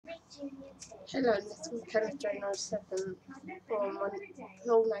Hello, this is MichaelaJane07, or my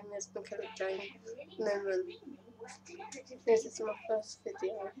whole name is MichaelaJane07. This is my first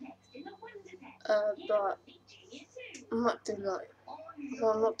video, but I'm not doing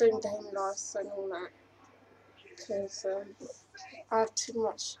I'm not doing daily lives and all that, because I have too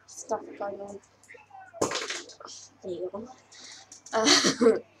much stuff going on. Leon.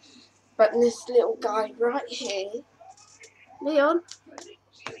 But this little guy right here, Leon,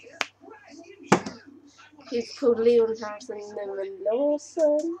 he's called Leon Harrison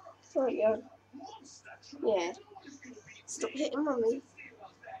Lawson, aren't you? Yeah. Stop hitting mummy.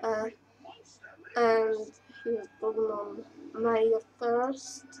 And he was born on May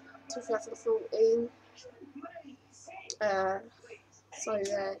 1st, 2014. So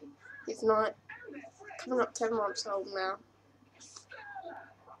yeah, he's coming up 10 months old now.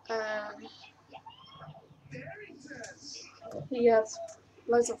 He has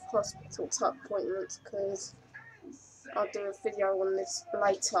loads of hospital type appointments because I'll do a video on this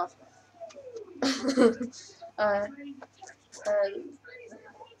later. And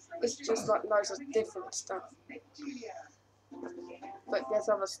it's just like loads of different stuff. But there's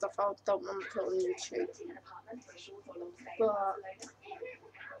other stuff I don't want to put on YouTube. But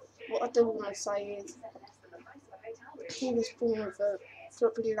what I do want to say is he was born with a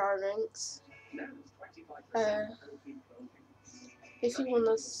floppy larynx. If you want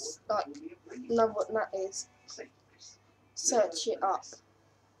to know what that is, search it up.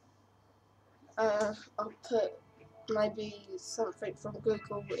 I'll put maybe something from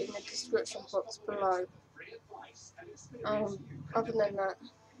Google in the description box below. Other than that,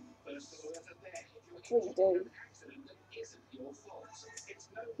 what you do,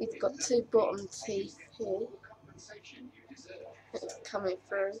 he's got two bottom teeth here coming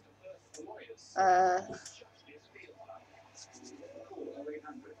through.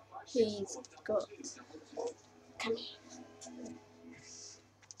 He's got, come here.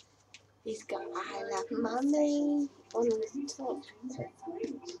 He's got I love mummy on his top.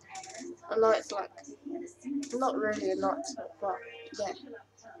 I know it's like, not really a nut, but yeah.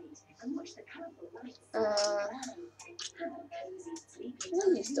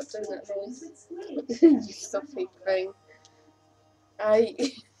 Will you stop doing that noise? You stuffy thing.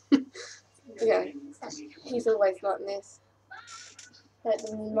 Yeah, he's always like this. At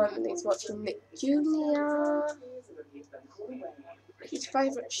the moment he's watching Nick Jr. His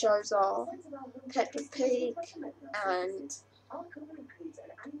favourite shows are Peppa Pig and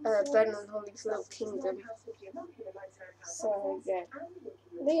Ben and Holly's Little Kingdom. So yeah.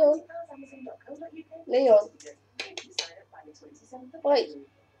 Leon. Wait.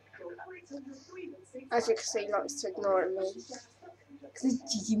 As you can see, he likes to ignore me. Because he's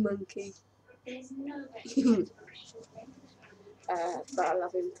Gigi Monkey. But I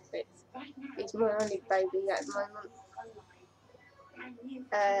love him to bits. He's my only baby at the moment.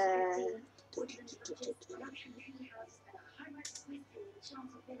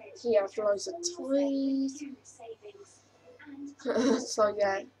 He has loads of toys. So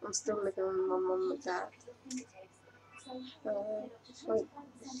yeah, I'm still living with my mum and dad.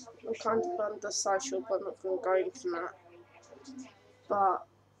 I'm kind of under-social, but I'm not going to go into that. But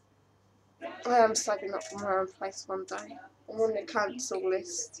I am saving up for my own place one day. I'm on the cancel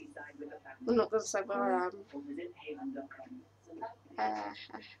list. I'm not going to say where I am. I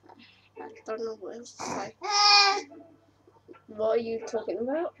don't know what else to say. What are you talking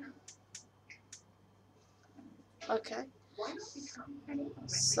about? Okay.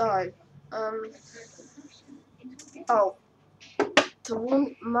 So, to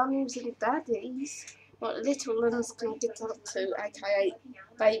warn mummies and daddies what little ones can get up to, aka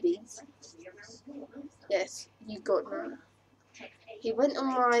babies. Yes, you got that. He went on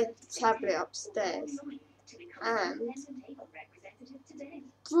my tablet upstairs and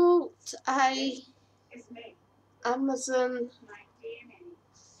brought a Amazon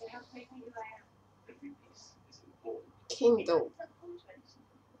Kindle,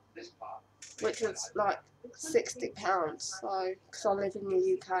 which was like £60, so, because I live in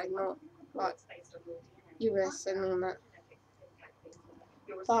the UK, not like US and all that.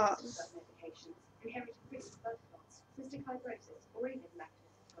 But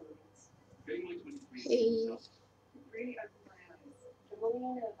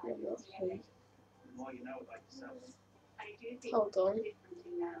hold on.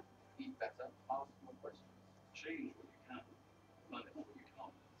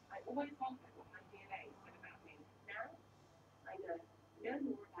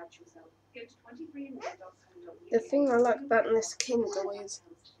 The thing I like about this Kindle is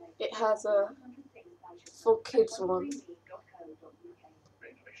it has a for kids one.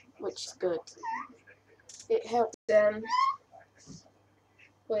 which is good. It helps them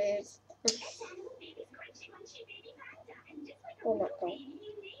with oh my god.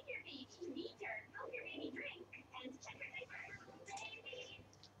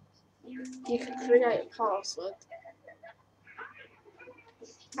 You can create a password,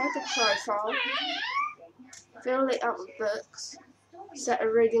 add a profile, fill it up with books, set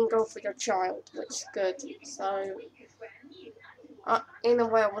a reading goal for your child, which is good. So, in a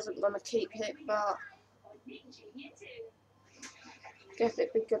way I wasn't going to keep it, but I guess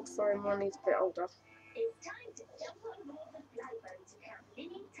it'd be good for him when he's a bit older.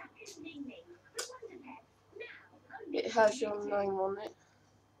 It has your name on it.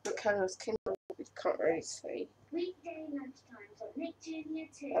 McKenna's Kindle, you can't really see. Wait.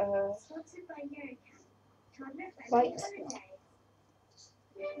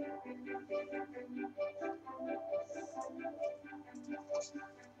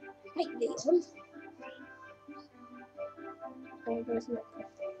 Hey, Leon. Oh, there's no.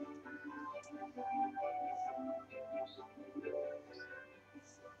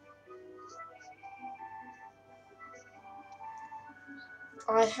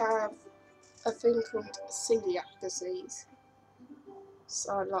 I have a thing called celiac disease.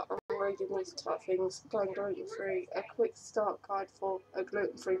 So, like, I'm reading these type things, going gluten-free, a quick start guide for a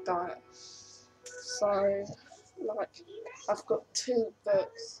gluten-free diet. So, like, I've got 2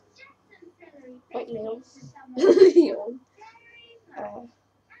 books. Wait, Leon. Leon.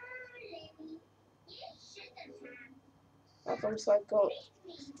 I've also got,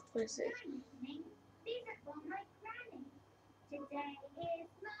 what is it?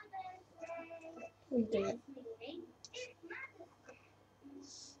 We do.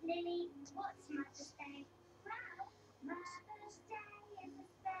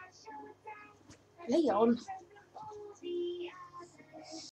 Leon.